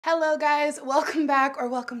Hello guys, welcome back or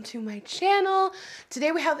welcome to my channel.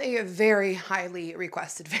 Today we have a very highly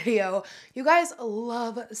requested video. You guys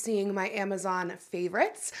love seeing my Amazon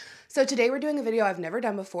favorites. So today we're doing a video I've never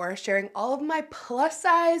done before, sharing all of my plus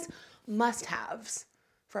size must-haves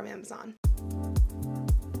from Amazon.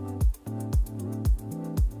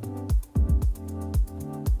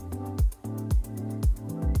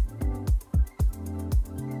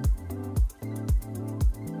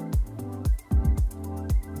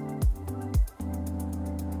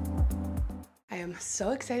 I'm so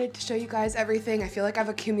excited to show you guys everything. I feel like I've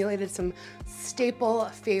accumulated some staple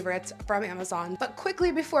favorites from Amazon. But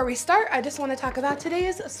quickly before we start, I just want to talk about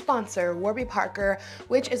today's sponsor, Warby Parker,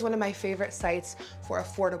 which is one of my favorite sites for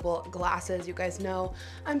affordable glasses. You guys know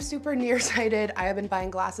I'm super nearsighted. I have been buying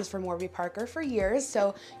glasses from Warby Parker for years,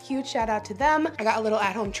 so huge shout out to them. I got a little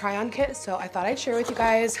at-home try-on kit, so I thought I'd share with you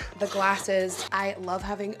guys the glasses. I love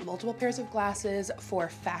having multiple pairs of glasses for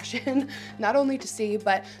fashion, not only to see,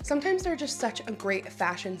 but sometimes they're just such a great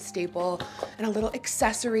fashion staple and a little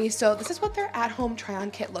accessory. So this is what their at-home try-on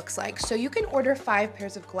kit looks like. So you can order 5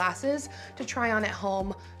 pairs of glasses to try on at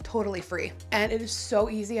home totally free. And it is so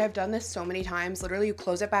easy. I've done this so many times. Literally you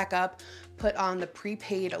close it back up, put on the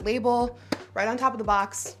prepaid label right on top of the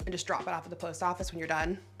box and just drop it off at the post office when you're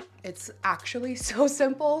done. It's actually so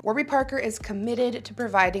simple. Warby Parker is committed to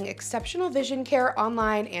providing exceptional vision care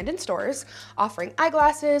online and in stores, offering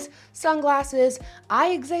eyeglasses, sunglasses,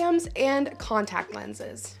 eye exams, and contact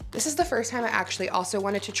lenses. This is the first time I actually also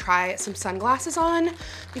wanted to try some sunglasses on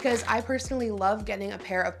because I personally love getting a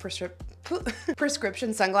pair of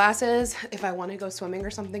prescription sunglasses if I want to go swimming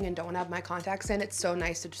or something and don't have my contacts in. It's so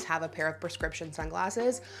nice to just have a pair of prescription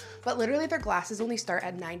sunglasses, but literally their glasses only start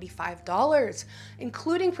at $95,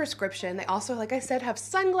 including prescription. They also, like I said, have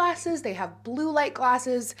sunglasses. They have blue light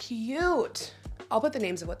glasses. Cute. I'll put the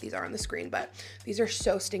names of what these are on the screen, but these are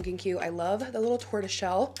so stinking cute. I love the little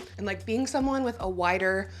tortoiseshell, and like being someone with a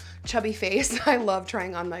wider, chubby face, I love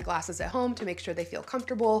trying on my glasses at home to make sure they feel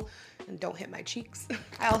comfortable and don't hit my cheeks.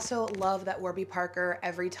 I also love that Warby Parker,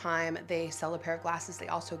 every time they sell a pair of glasses, they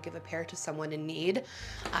also give a pair to someone in need.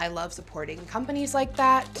 I love supporting companies like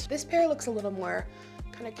that. This pair looks a little more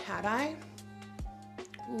kind of cat eye.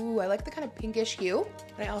 Ooh, I like the kind of pinkish hue.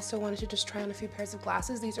 And I also wanted to just try on a few pairs of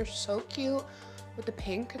glasses. These are so cute with the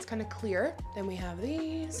pink. It's kind of clear. Then we have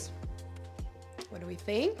these. What do we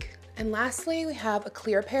think? And lastly, we have a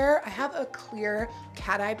clear pair. I have a clear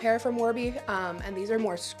cat eye pair from Warby, and these are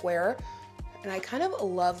more square. And I kind of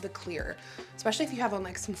love the clear, especially if you have on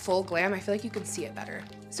like some full glam. I feel like you can see it better.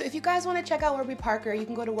 So if you guys want to check out Warby Parker, you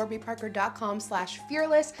can go to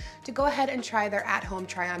warbyparker.com/fearless to go ahead and try their at-home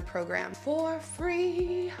try-on program for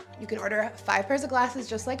free. You can order 5 pairs of glasses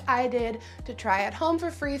just like I did to try at home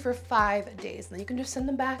for free for 5 days. And then you can just send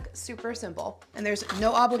them back, super simple. And there's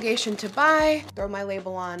no obligation to buy. Throw my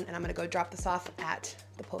label on and I'm gonna go drop this off at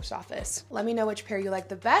the post office. Let me know which pair you like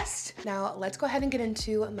the best. Now let's go ahead and get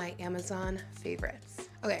into my Amazon favorites.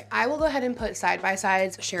 Okay, I will go ahead and put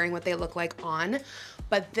side-by-sides sharing what they look like on,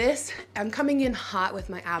 but this, I'm coming in hot with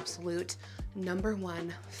my absolute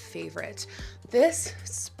 #1 favorite. This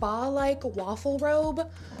spa-like waffle robe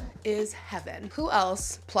is heaven. Who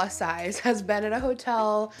else plus size has been at a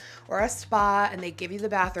hotel or a spa and they give you the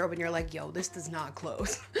bathrobe and you're like, yo, this does not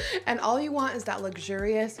close. And all you want is that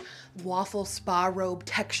luxurious waffle spa robe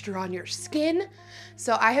texture on your skin.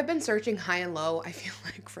 So I have been searching high and low, I feel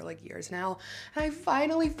like for like years now, and I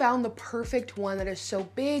finally found the perfect one that is so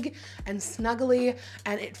big and snuggly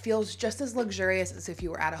and it feels just as luxurious as if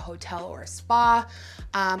you were at a hotel or a spa.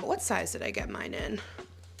 What size did I get mine in?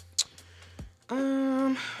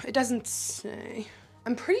 It doesn't say.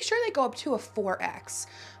 I'm pretty sure they go up to a 4X,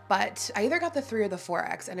 but I either got the 3 or the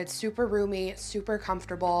 4X and it's super roomy, super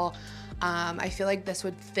comfortable. I feel like this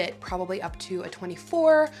would fit probably up to a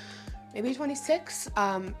 24, maybe 26.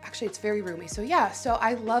 Actually it's very roomy. So yeah, so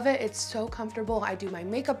I love it. It's so comfortable. I do my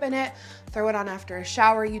makeup in it, throw it on after a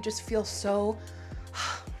shower. You just feel so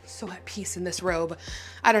at peace in this robe.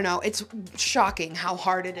 I don't know, it's shocking how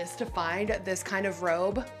hard it is to find this kind of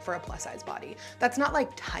robe for a plus size body. That's not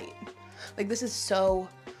like tight. Like this is so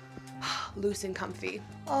loose and comfy.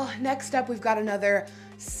 Oh, next up we've got another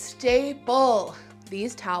staple.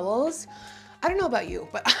 These towels. I don't know about you,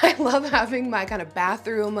 but I love having my kind of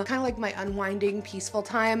bathroom, kind of like my unwinding, peaceful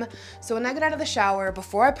time. So when I get out of the shower,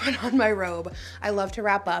 before I put on my robe, I love to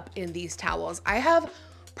wrap up in these towels. I have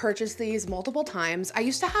purchased these multiple times. I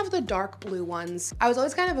used to have the dark blue ones. I was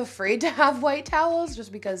always kind of afraid to have white towels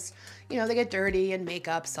just because, you know, they get dirty and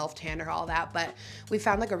makeup, self-tanner, all that, but we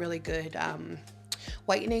found like a really good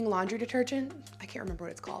whitening laundry detergent. I can't remember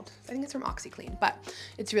what it's called. I think it's from OxyClean, but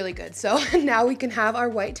it's really good. So now we can have our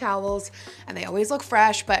white towels, and they always look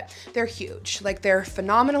fresh, but they're huge. Like, they're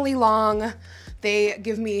phenomenally long. They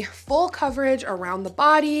give me full coverage around the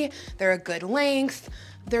body. They're a good length.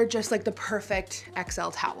 They're just like the perfect XL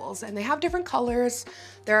towels, and they have different colors.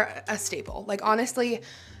 They're a staple. Like, honestly,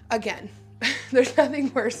 again, there's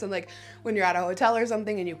nothing worse than like when you're at a hotel or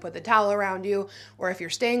something and you put the towel around you, or if you're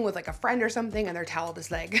staying with like a friend or something and their towel is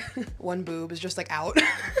like one boob is just like out.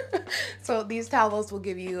 So these towels will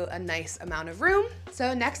give you a nice amount of room.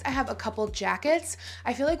 So next I have a couple jackets.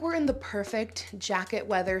 I feel like we're in the perfect jacket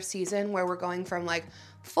weather season where we're going from like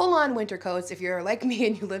full-on winter coats. If you're like me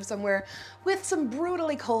and you live somewhere with some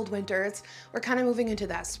brutally cold winters, we're kind of moving into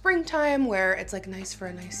that springtime where it's like nice for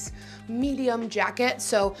a nice medium jacket.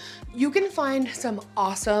 So you can find some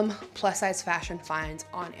awesome plus size fashion finds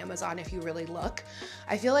on Amazon if you really look.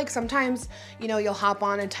 I feel like sometimes, you know, you'll hop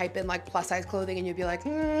on and type in like plus size clothing and you'll be like,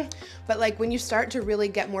 but like when you start to really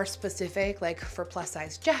get more specific, like for plus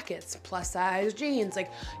size jackets, plus size jeans,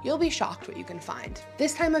 like you'll be shocked what you can find.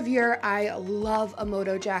 This time of year, I love a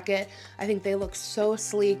moto jacket. I think they look so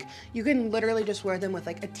sleek. You can literally just wear them with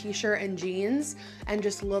like a t-shirt and jeans and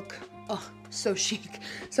just look, oh, so chic.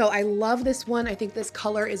 So I love this one. I think this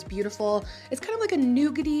color is beautiful. It's kind of like a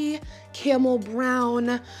nougaty camel brown,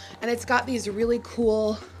 and it's got these really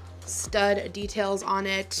cool stud details on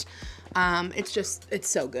it. It's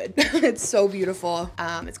so good. It's so beautiful.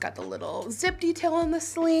 It's got the little zip detail on the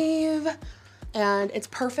sleeve, and it's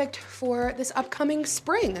perfect for this upcoming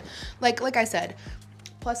spring. Like I said,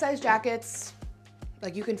 plus size jackets,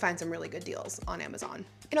 like you can find some really good deals on Amazon.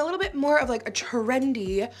 In a little bit more of like a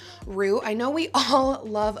trendy route, I know we all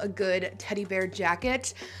love a good teddy bear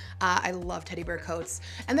jacket. I love teddy bear coats,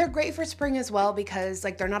 and they're great for spring as well because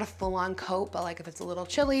like they're not a full-on coat, but like if it's a little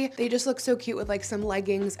chilly, they just look so cute with like some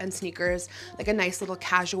leggings and sneakers, like a nice little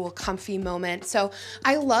casual comfy moment. So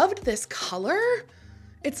I loved this color.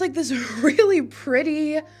 It's like this really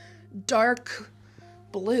pretty dark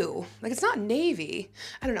blue. Like, it's not navy.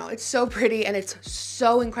 I don't know. It's so pretty and it's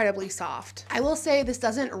so incredibly soft. I will say this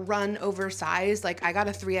doesn't run oversized. Like, I got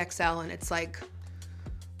a 3XL and it's like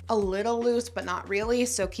a little loose, but not really.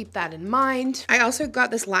 So keep that in mind. I also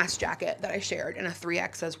got this last jacket that I shared in a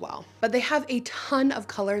 3X as well. But they have a ton of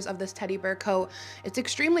colors of this teddy bear coat. It's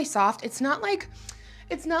extremely soft. It's not like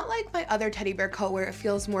my other teddy bear coat where it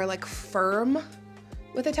feels more like firm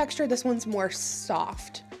with a texture. This one's more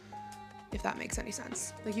soft, if that makes any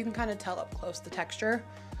sense. Like, you can kind of tell up close the texture.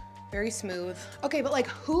 Very smooth. Okay, but like,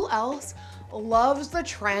 who else loves the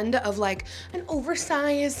trend of like an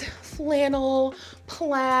oversized flannel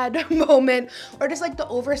plaid moment, or just like the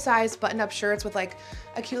oversized button-up shirts with like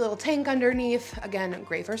a cute little tank underneath? Again,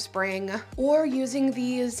 great for spring. Or using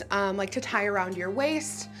these like to tie around your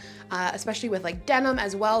waist, especially with like denim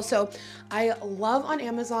as well. So I love on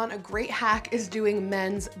Amazon, a great hack is doing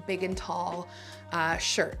men's big and tall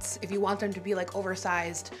shirts if you want them to be like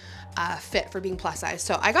oversized fit for being plus size.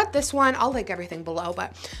 So I got this one, I'll link everything below,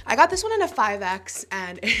 but I got this one in a 5X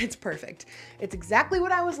and it's perfect. It's exactly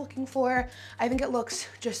what I was looking for. I think it looks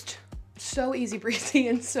just so easy breezy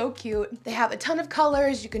and so cute. They have a ton of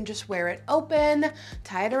colors. You can just wear it open,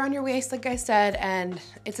 tie it around your waist, like I said, and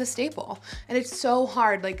it's a staple. And it's so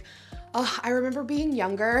hard. Like, I remember being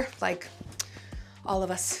younger, like all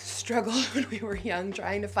of us struggled when we were young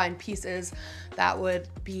trying to find pieces that would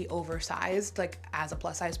be oversized, like as a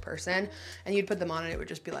plus size person, and you'd put them on and it would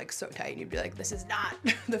just be like so tight and you'd be like, this is not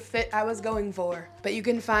the fit I was going for. But you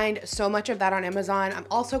can find so much of that on Amazon. I'm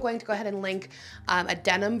also going to go ahead and link a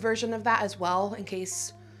denim version of that as well in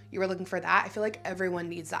case you were looking for that. I feel like everyone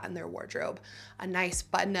needs that in their wardrobe. A nice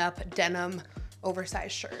button-up denim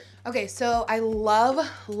oversized shirt. Okay, so I love,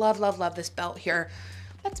 love, love, love this belt here.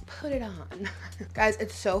 Let's put it on. Guys,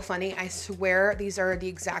 it's so funny. I swear these are the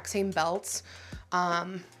exact same belts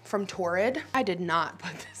from Torrid. I did not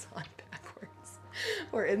put this on backwards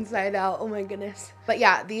or inside out. Oh my goodness. But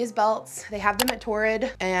yeah, these belts, they have them at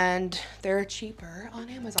Torrid and they're cheaper on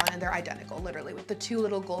Amazon, and they're identical, literally, with the two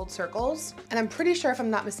little gold circles. And I'm pretty sure, if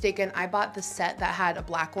I'm not mistaken, I bought the set that had a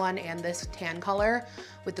black one and this tan color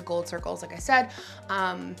with the gold circles, like I said.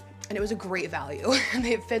 And it was a great value and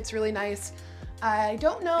it fits really nice. I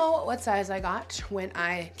don't know what size I got when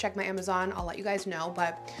I check my Amazon. I'll let you guys know,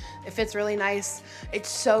 but it fits really nice. It's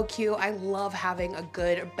so cute. I love having a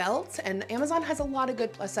good belt, and Amazon has a lot of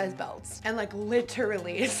good plus size belts. And like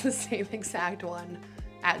literally it's the same exact one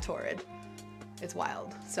at Torrid. It's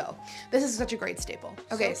wild. So this is such a great staple.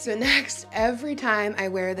 Okay, so next, every time I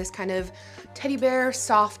wear this kind of teddy bear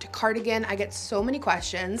soft cardigan, I get so many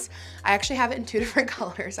questions. I actually have it in 2 different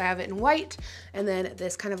colors. I have it in white and then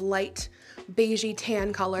this kind of light beigey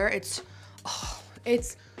tan color. It's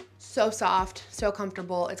so soft, so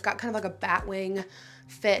comfortable. It's got kind of like a bat wing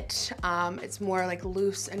fit. It's more like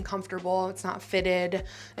loose and comfortable. It's not fitted.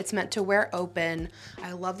 It's meant to wear open.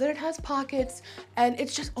 I love that it has pockets, and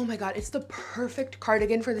it's just, oh my God, it's the perfect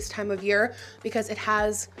cardigan for this time of year because it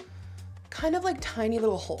has kind of like tiny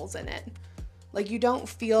little holes in it. Like you don't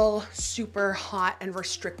feel super hot and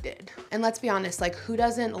restricted. And let's be honest, like who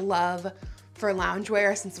doesn't love for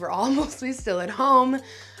loungewear, since we're all mostly still at home,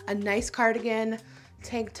 a nice cardigan,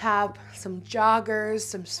 tank top, some joggers,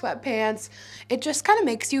 some sweatpants. It just kind of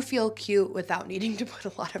makes you feel cute without needing to put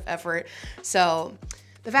a lot of effort. So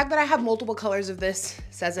the fact that I have multiple colors of this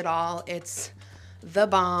says it all. It's the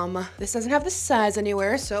bomb. This doesn't have the size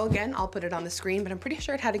anywhere, so again, I'll put it on the screen, but I'm pretty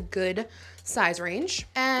sure it had a good size range.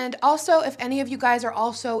 And also, if any of you guys are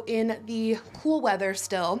also in the cool weather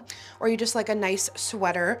still, or you just like a nice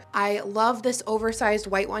sweater, I love this oversized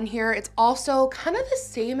white one here. It's also kind of the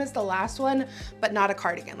same as the last one, but not a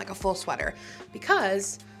cardigan, like a full sweater,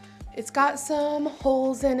 because it's got some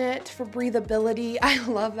holes in it for breathability. I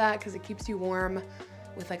love that because it keeps you warm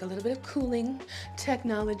with like a little bit of cooling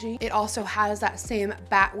technology. It also has that same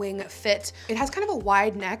bat wing fit. It has kind of a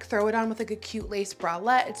wide neck. Throw it on with like a cute lace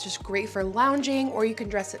bralette. It's just great for lounging, or you can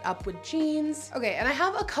dress it up with jeans. Okay, and I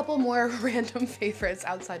have a couple more random favorites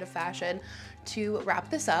outside of fashion to wrap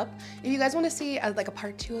this up. If you guys want to see like a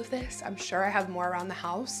part 2 of this, I'm sure I have more around the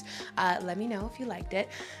house. Let me know if you liked it.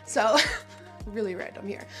 So really random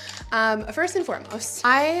here. First and foremost,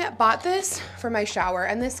 I bought this for my shower,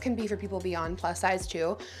 and this can be for people beyond plus size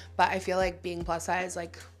too, but I feel like being plus size,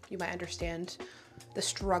 like you might understand the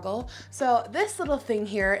struggle. So this little thing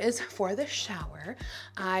here is for the shower.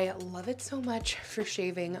 I love it so much for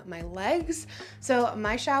shaving my legs. So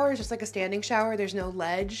my shower is just like a standing shower. There's no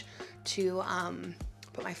ledge to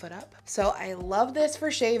put my foot up. So I love this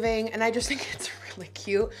for shaving, and I just think it's really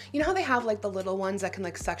cute. You know how they have like the little ones that can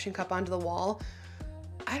like suction cup onto the wall?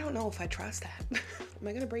 I don't know if I trust that. Am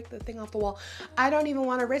I gonna break the thing off the wall? I don't even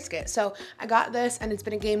wanna risk it. So I got this, and it's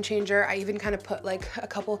been a game changer. I even kind of put like a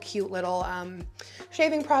couple cute little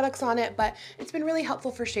shaving products on it, but it's been really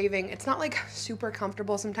helpful for shaving. It's not like super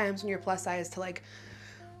comfortable sometimes when you're plus size to like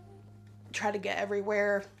try to get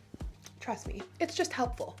everywhere. Trust me, it's just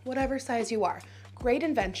helpful, whatever size you are. Great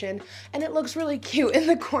invention, and it looks really cute in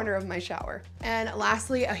the corner of my shower. And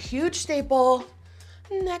lastly, a huge staple,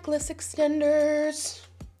 necklace extenders.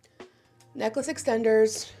 Necklace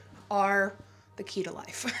extenders are the key to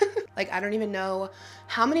life. Like, I don't even know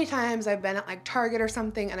how many times I've been at like Target or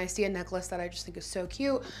something and I see a necklace that I just think is so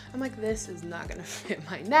cute. I'm like, this is not gonna fit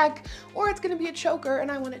my neck, or it's gonna be a choker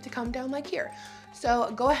and I want it to come down like here.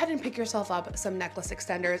 So go ahead and pick yourself up some necklace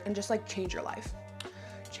extenders and just like change your life.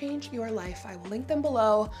 Change your life. I will link them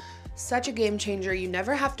below. Such a game changer. You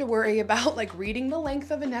never have to worry about like reading the length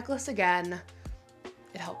of a necklace again.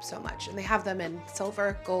 It helps so much, and they have them in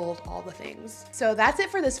silver, gold, all the things. So that's it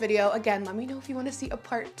for this video. Again, let me know if you want to see a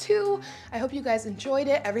part 2. I hope you guys enjoyed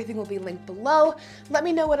it. Everything will be linked below. Let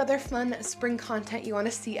me know what other fun spring content you want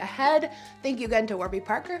to see ahead. Thank you again to Warby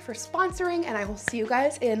Parker for sponsoring, and I will see you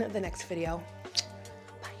guys in the next video.